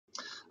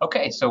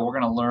Okay, so we're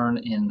going to learn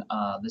in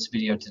this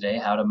video today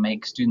how to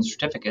make student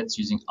certificates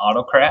using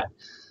AutoCrat,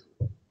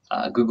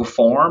 Google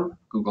Form,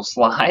 Google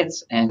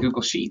Slides, and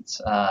Google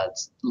Sheets.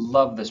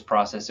 Love this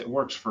process. It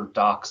works for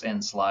docs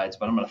and slides,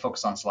 but I'm going to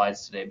focus on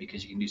slides today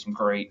because you can do some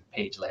great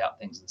page layout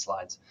things in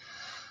slides.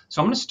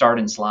 So I'm going to start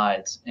in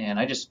slides, and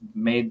I just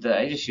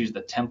used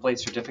the template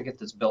certificate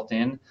that's built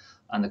in.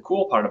 And the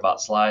cool part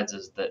about slides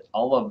is that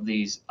all of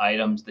these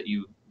items that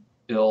you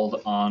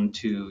build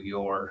onto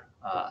your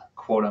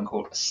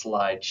quote-unquote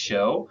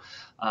slideshow,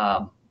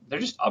 they're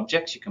just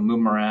objects. You can move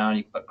them around.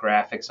 You can put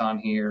graphics on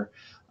here.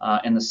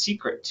 And the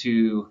secret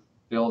to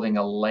building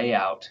a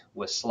layout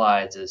with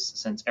slides is,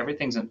 since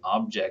everything's an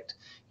object,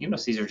 you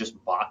notice these are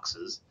just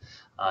boxes.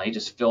 You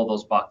just fill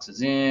those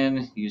boxes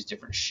in, use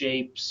different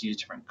shapes, use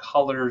different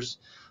colors,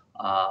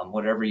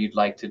 whatever you'd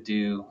like to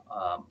do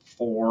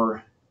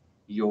for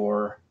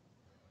your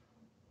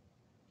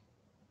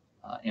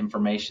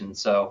information.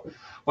 So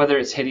whether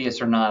it's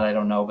hideous or not, I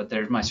don't know, but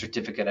there's my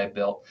certificate I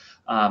built.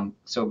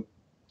 So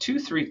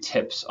 2-3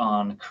 tips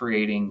on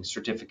creating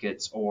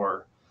certificates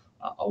or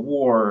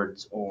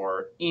awards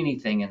or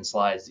anything in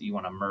slides that you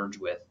want to merge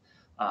with.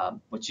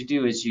 What you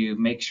do is you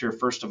make sure,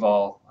 first of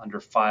all, under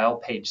File,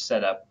 Page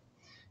Setup,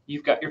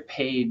 you've got your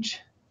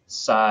page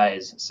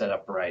size set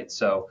up right.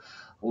 So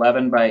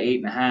 11 by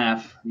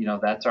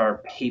 8.5, that's our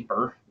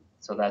paper.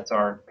 So that's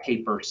our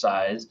paper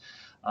size.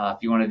 If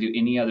you want to do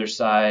any other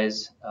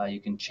size,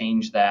 you can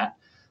change that.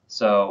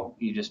 So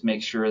you just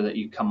make sure that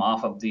you come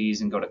off of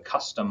these and go to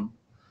Custom,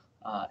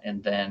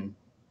 and then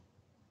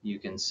you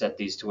can set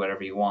these to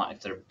whatever you want. If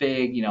they're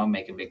big,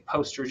 making big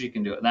posters, you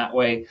can do it that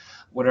way,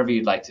 whatever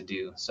you'd like to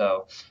do.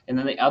 So, and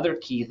then the other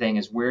key thing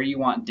is where you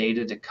want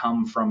data to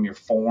come from your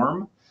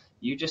form.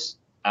 You just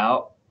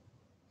outside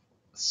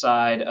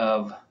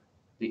of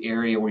the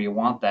area where you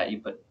want that, you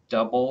put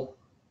double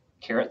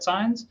caret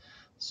signs.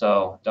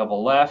 So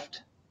double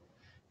left,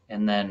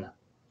 and then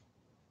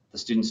the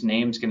student's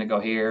name is going to go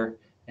here,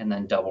 and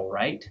then double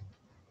right,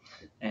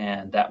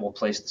 and that will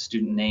place the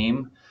student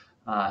name.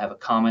 Have a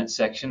comment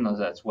section,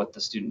 that's what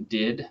the student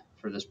did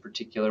for this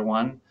particular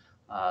one,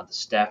 the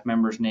staff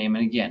member's name,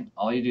 and again,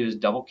 all you do is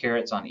double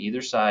carets on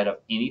either side of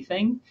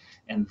anything,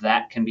 and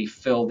that can be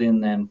filled in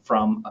then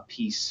from a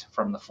piece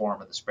from the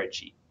form of the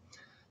spreadsheet.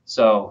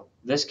 So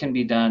this can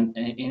be done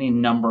in any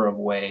number of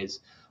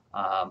ways,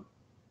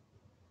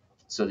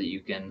 so that you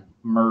can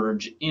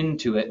merge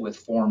into it with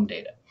form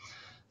data.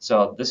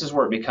 So this is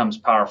where it becomes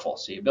powerful.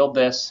 So you build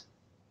this,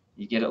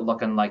 you get it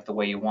looking like the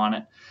way you want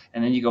it,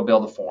 and then you go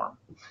build a form.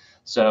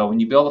 So when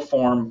you build a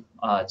form,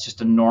 it's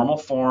just a normal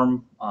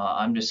form.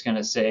 I'm just going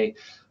to say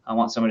I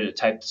want somebody to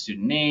type the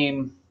student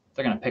name.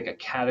 They're going to pick a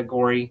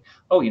category.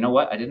 Oh, you know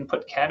what? I didn't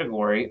put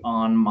category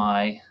on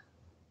my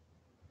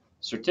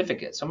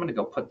certificate, so I'm going to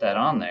go put that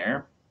on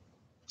there.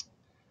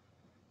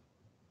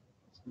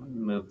 I'm going to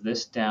move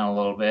this down a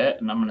little bit,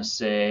 and I'm going to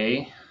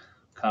say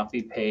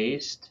copy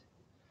paste,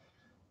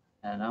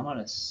 and I'm going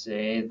to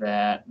say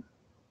that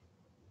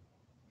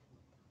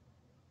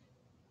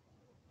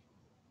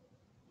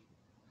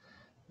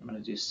I'm going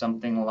to do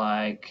something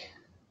like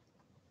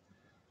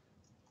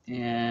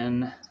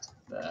in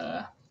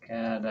the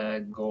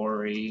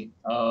category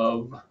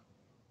of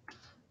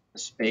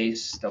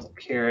space, double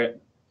caret,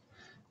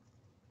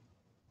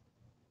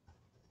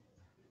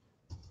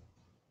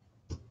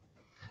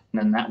 and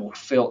then that will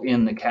fill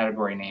in the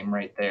category name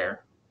right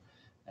there,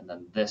 and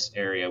then this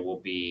area will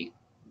be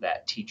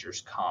that teacher's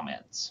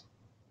comments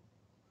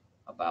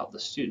about the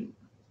student.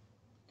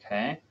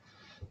 Okay,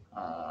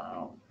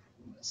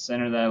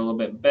 center that a little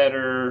bit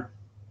better.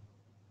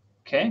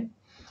 Okay,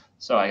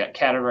 so I got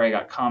category, I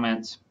got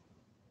comments.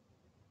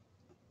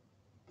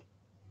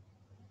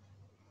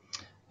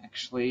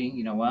 Actually,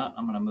 you know what?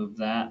 I'm going to move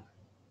that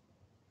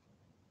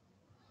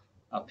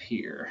up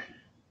here.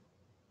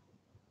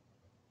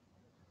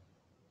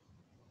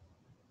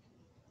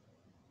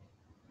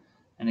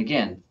 And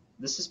again,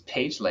 this is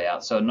page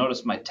layout, so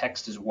notice my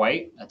text is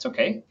white. That's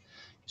okay.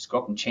 Just go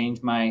up and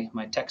change my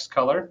text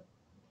color.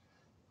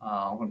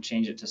 I'm going to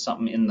change it to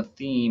something in the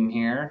theme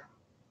here.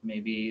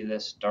 Maybe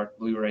this dark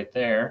blue right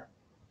there.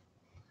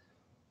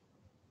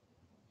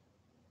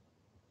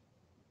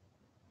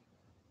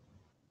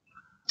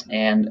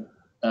 And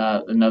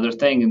another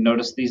thing,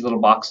 notice these little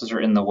boxes are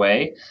in the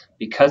way.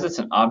 Because it's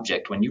an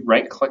object, when you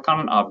right-click on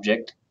an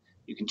object,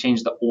 you can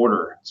change the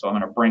order. So I'm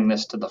going to bring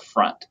this to the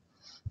front.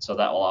 So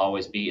that will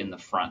always be in the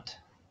front.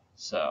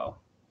 So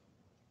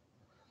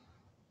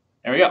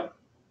there we go.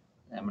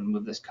 I'm going to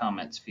move this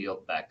comments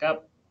field back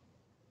up.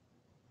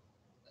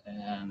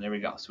 And there we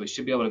go. So we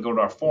should be able to go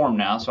to our form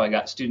now. So I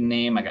got student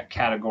name, I got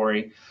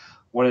category,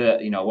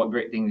 what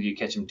great things did you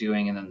catch them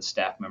doing, and then the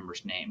staff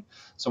member's name.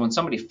 So when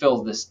somebody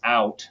fills this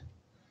out,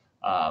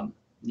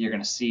 you're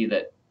going to see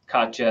that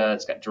Katja,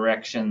 it's got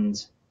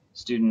directions,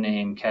 student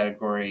name,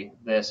 category,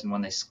 this, and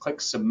when they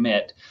click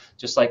submit,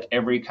 just like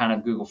every kind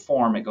of Google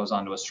form, it goes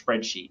onto a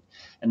spreadsheet.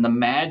 And the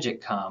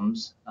magic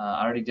comes,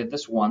 I already did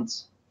this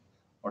once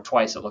or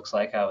twice, it looks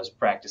like. I was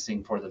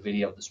practicing for the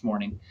video this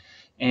morning.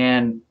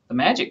 And the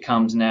magic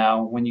comes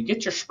now when you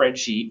get your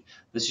spreadsheet.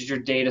 This is your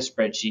data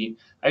spreadsheet.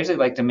 I usually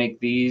like to make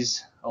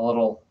these a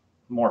little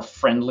more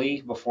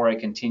friendly before I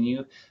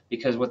continue,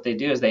 because what they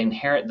do is they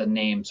inherit the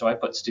name. So I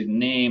put student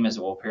name as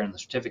it will appear in the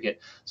certificate.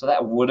 So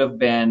that would have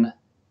been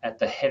at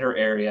the header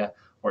area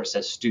where it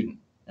says student.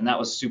 And that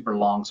was super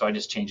long, so I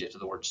just changed it to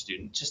the word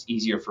student. Just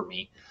easier for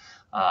me,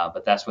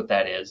 but that's what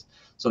that is.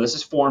 So this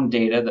is form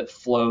data that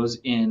flows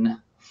in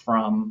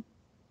from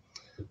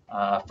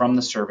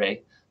the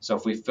survey. So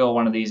if we fill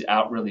one of these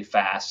out really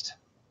fast,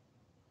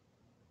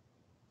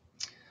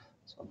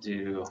 so I'll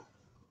do,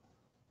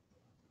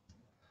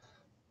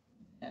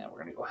 and we're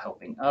going to go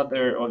helping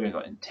other, we're going to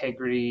go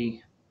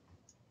integrity.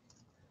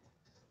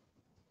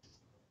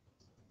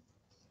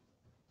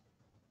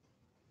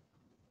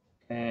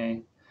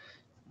 Okay,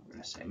 we're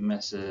going to say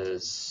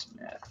Mrs.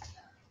 Smith.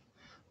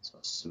 So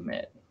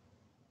submit.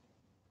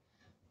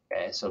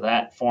 Okay, so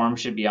that form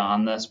should be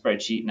on the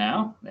spreadsheet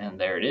now, and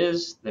there it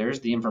is. There's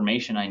the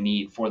information I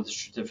need for the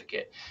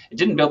certificate. It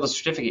didn't build the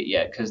certificate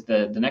yet because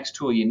the next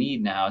tool you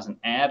need now is an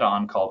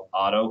add-on called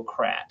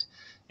AutoCrat.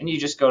 And you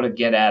just go to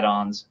Get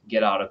Add-ons,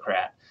 Get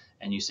AutoCrat,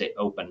 and you say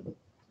Open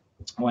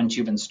once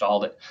you've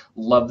installed it.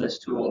 Love this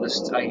tool.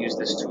 I use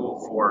this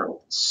tool for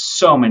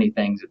so many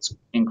things. It's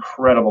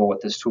incredible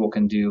what this tool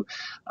can do.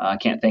 I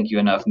can't thank you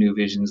enough, New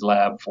Visions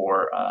Lab,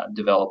 for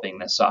developing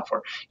this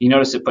software. You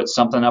notice it puts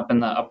something up in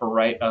the upper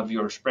right of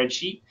your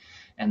spreadsheet,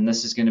 and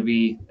this is going to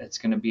be, it's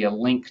going to be a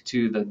link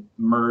to the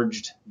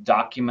merged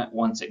document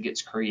once it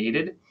gets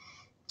created.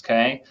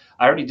 Okay,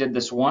 I already did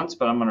this once,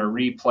 but I'm going to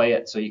replay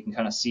it so you can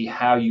kind of see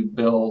how you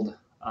build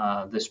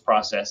this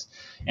process.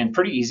 And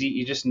pretty easy,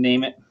 you just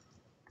name it.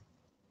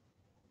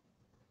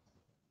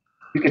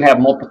 You can have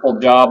multiple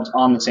jobs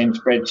on the same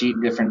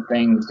spreadsheet, different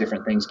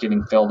things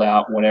getting filled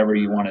out, whatever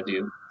you want to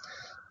do.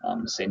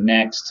 Say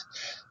next.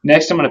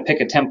 Next, I'm going to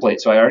pick a template.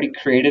 So I already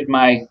created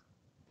my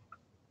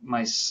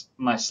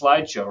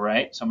slideshow,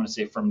 right? So I'm going to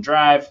say from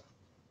Drive.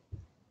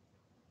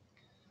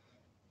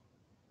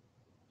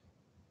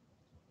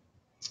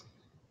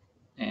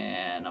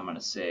 And I'm going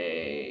to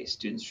say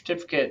student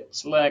certificate,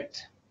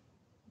 select,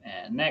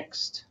 and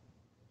next.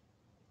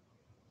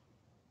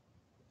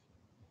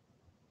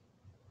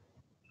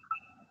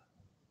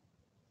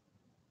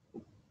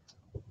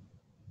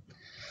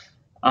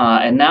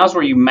 And now's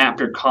where you map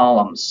your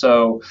columns.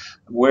 So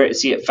where,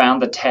 see, it found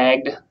the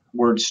tagged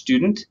word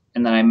student,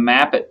 and then I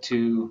map it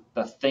to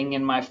the thing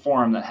in my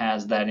form that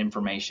has that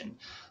information.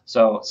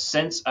 So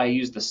since I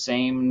use the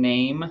same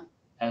name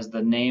as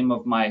the name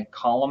of my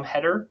column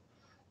header,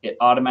 it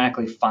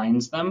automatically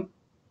finds them.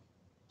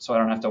 So I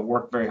don't have to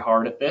work very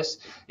hard at this.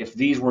 If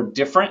these were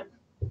different,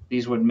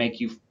 these would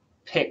make you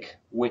pick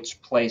which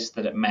place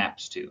that it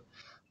maps to.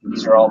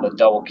 These are all the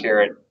double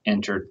caret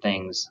entered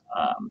things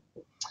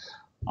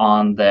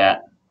on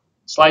that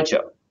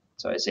slideshow.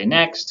 So I say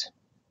next.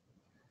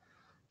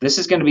 This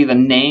is going to be the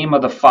name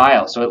of the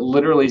file. So it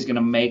literally is going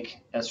to make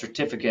a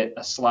certificate,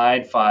 a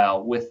slide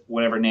file with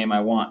whatever name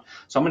I want.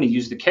 So I'm going to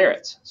use the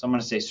carets. So I'm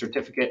going to say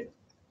certificate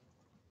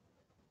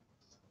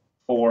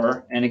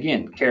for, and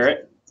again,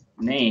 caret,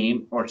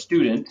 name, or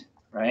student,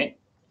 right?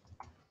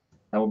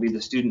 That will be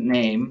the student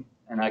name,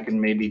 and I can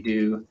maybe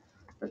do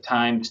the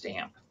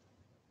timestamp.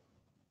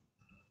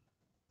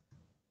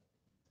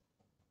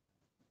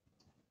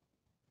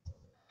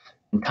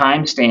 And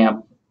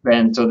timestamp,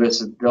 then, so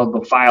this is,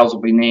 the files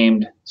will be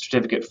named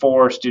certificate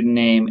for, student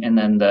name, and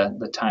then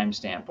the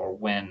timestamp or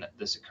when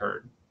this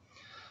occurred.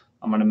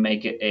 I'm going to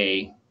make it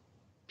a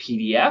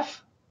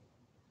PDF.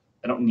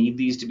 I don't need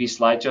these to be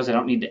slideshows. I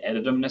don't need to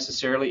edit them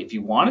necessarily. If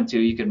you wanted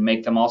to, you could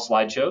make them all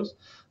slideshows,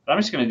 but I'm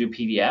just going to do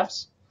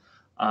PDFs.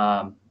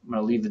 I'm going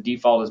to leave the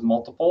default as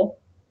multiple.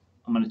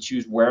 I'm going to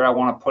choose where I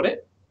want to put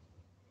it.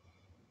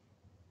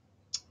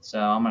 So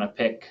I'm going to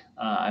pick,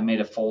 I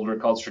made a folder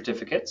called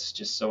certificates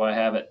just so I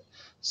have it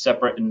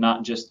separate and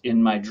not just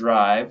in my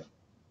drive.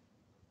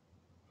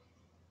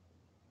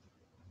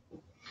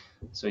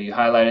 So you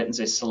highlight it and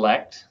say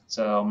select.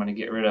 So I'm going to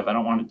get rid of, I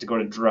don't want it to go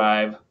to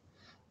drive.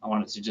 I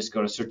want it to just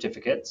go to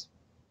certificates.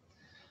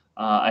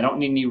 I don't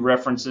need any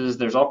references.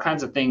 There's all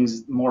kinds of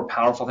things, more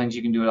powerful things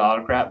you can do with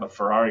AutoCrat, but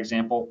for our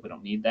example, we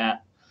don't need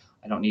that.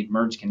 I don't need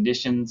merge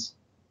conditions.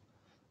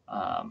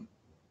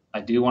 I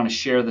do want to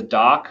share the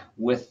doc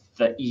with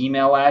the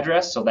email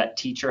address so that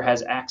teacher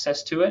has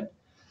access to it.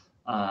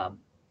 And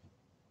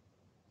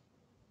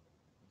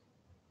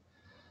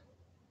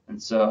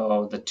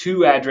so the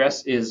to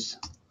address is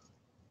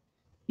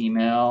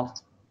email.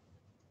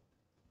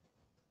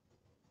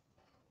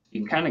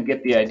 You can kind of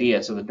get the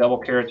idea. So the double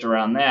carets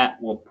around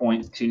that will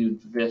point to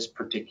this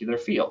particular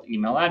field,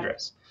 email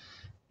address.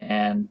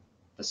 And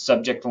the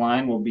subject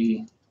line will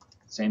be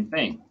the same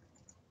thing.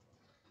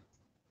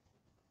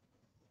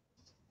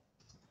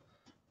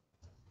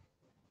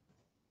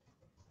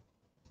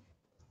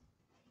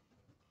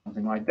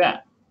 Something like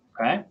that.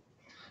 Okay.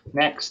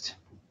 Next.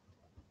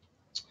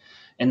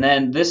 And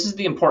then this is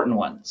the important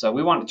one. So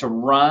we want it to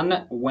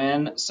run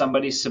when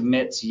somebody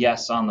submits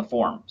yes on the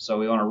form. So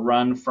we want to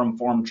run from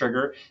form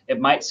trigger. It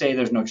might say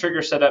there's no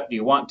trigger set up. Do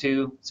you want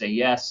to? Say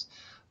yes.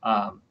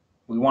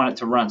 we want it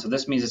to run. So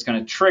this means it's going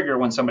to trigger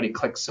when somebody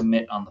clicks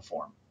submit on the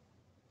form.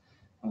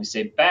 And we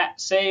say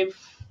save.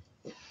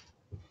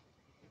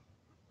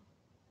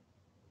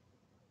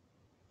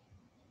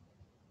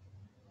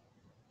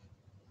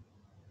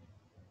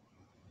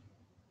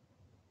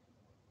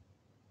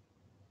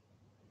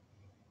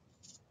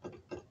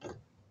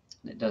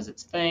 It does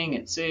its thing,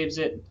 it saves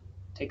it,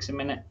 takes a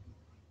minute.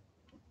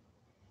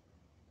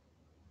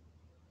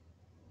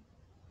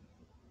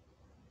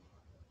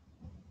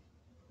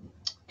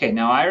 Okay,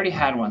 now I already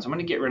had one, so I'm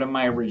going to get rid of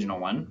my original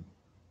one.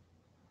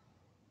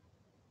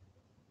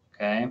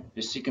 Okay,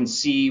 just so you can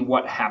see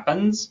what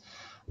happens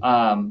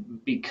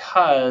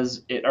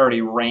because it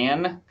already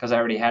ran, because I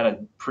already had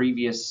a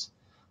previous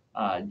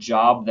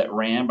job that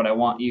ran, but I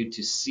want you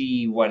to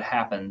see what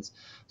happens.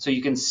 So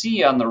you can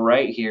see on the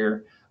right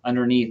here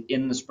underneath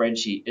in the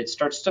spreadsheet, it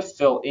starts to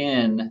fill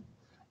in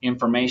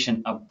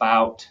information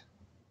about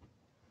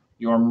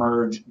your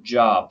merge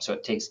job. So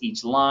it takes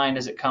each line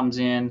as it comes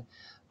in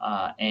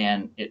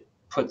and it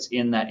puts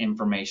in that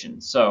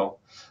information. So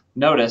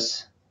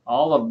notice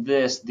all of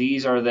this,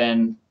 these are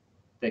then,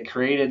 they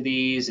created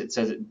these, it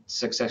says it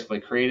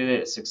successfully created it,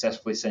 it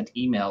successfully sent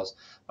emails,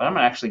 but I'm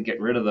going to actually get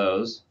rid of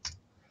those.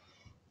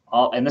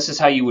 And this is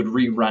how you would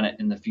rerun it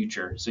in the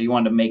future. So you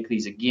want to make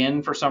these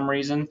again for some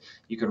reason,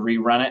 you could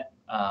rerun it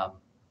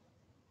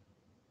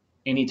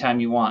anytime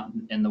you want.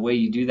 And the way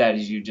you do that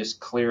is you just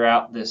clear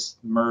out this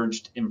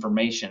merged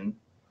information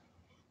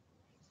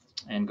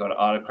and go to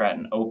AutoCrat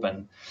and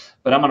open.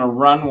 But I'm going to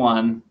run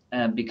one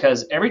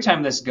because every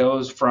time this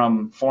goes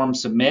from form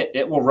submit,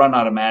 it will run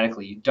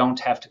automatically. You don't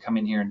have to come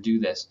in here and do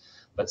this.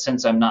 But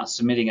since I'm not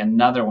submitting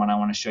another one, I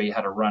want to show you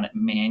how to run it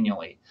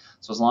manually.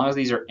 So as long as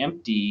these are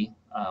empty,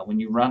 when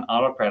you run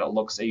AutoCrat, it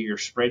looks at your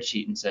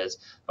spreadsheet and says,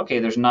 okay,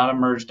 there's not a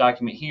merged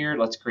document here,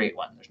 let's create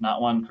one. There's not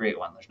one, create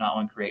one. There's not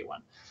one, create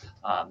one.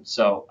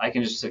 So I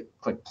can just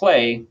click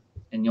play,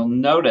 and you'll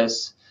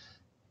notice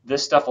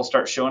this stuff will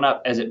start showing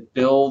up as it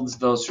builds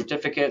those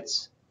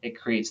certificates. It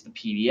creates the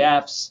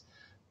PDFs,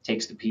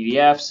 takes the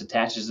PDFs,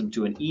 attaches them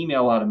to an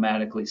email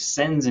automatically,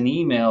 sends an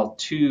email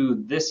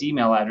to this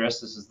email address.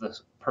 This is the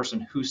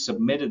person who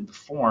submitted the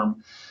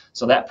form.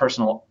 So that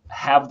person will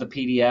have the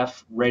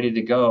PDF ready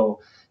to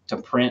go to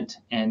print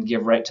and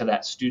give right to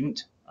that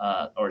student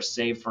or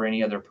save for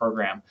any other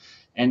program.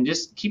 And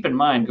just keep in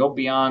mind, go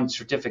beyond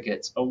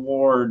certificates,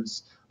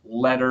 awards,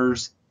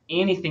 letters,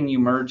 anything you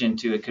merge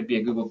into. It could be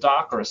a Google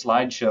Doc or a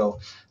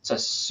slideshow. It's a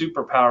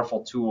super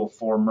powerful tool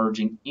for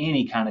merging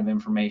any kind of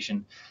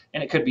information.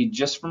 And it could be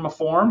just from a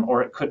form,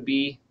 or it could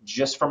be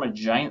just from a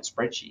giant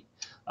spreadsheet.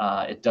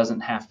 It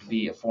doesn't have to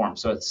be a form.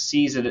 So it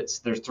sees that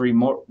there's 3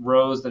 more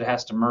rows that it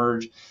has to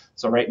merge.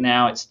 So right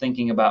now it's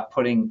thinking about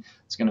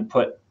it's going to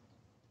put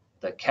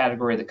the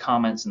category, the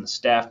comments, and the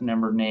staff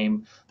member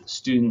name, the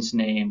student's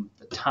name,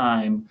 the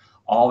time,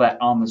 all that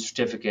on the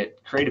certificate,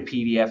 create a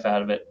PDF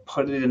out of it,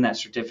 put it in that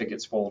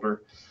certificates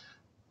folder,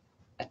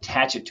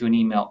 attach it to an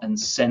email, and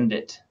send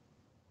it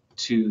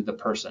to the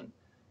person.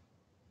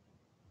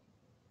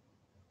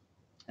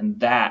 And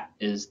that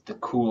is the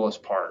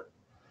coolest part.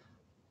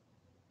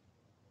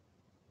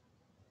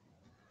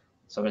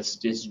 So it's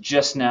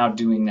just now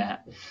doing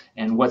that.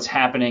 And what's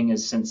happening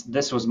is, since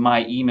this was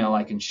my email,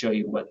 I can show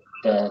you what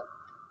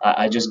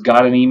I just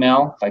got an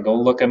email. If I go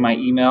look at my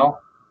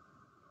email,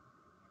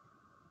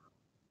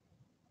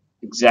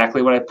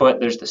 exactly what I put.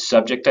 There's the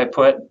subject I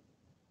put.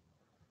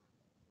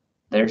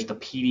 There's the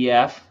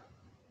PDF.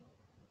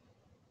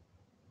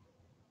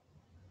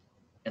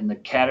 And the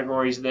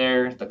categories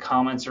there, the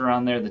comments are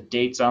on there, the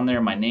dates on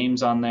there, my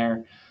name's on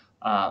there,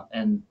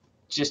 and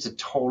just a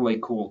totally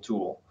cool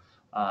tool.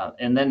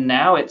 And then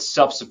now it's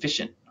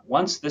self-sufficient.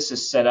 Once this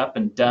is set up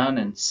and done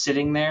and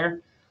sitting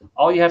there,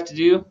 all you have to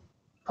do,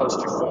 post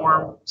your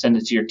form, send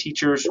it to your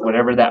teachers,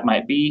 whatever that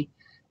might be,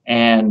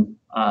 and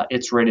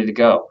it's ready to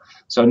go.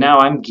 So now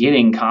I'm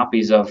getting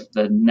copies of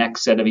the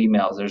next set of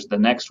emails. There's the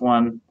next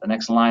one, the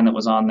next line that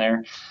was on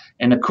there.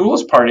 And the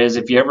coolest part is,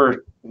 if you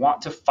ever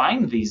want to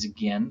find these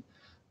again,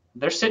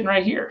 they're sitting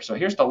right here. So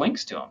here's the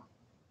links to them.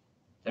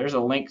 There's a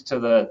link to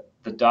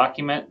the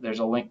document. There's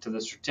a link to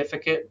the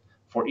certificate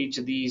for each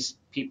of these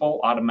people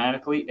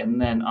automatically.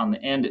 And then on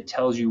the end, it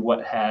tells you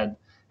what had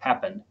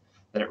happened,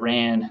 that it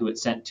ran, who it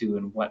sent to,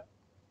 and what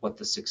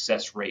the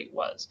success rate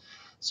was.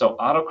 So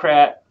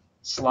AutoCrat,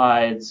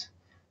 slides,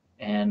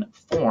 and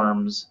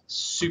forms,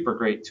 super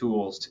great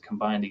tools to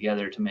combine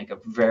together to make a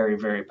very,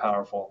 very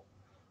powerful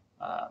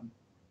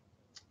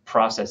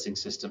processing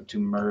system to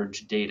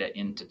merge data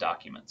into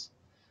documents.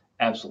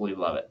 Absolutely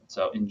love it.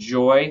 So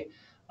enjoy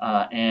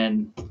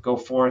and go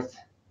forth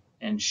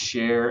and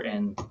share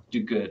and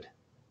do good.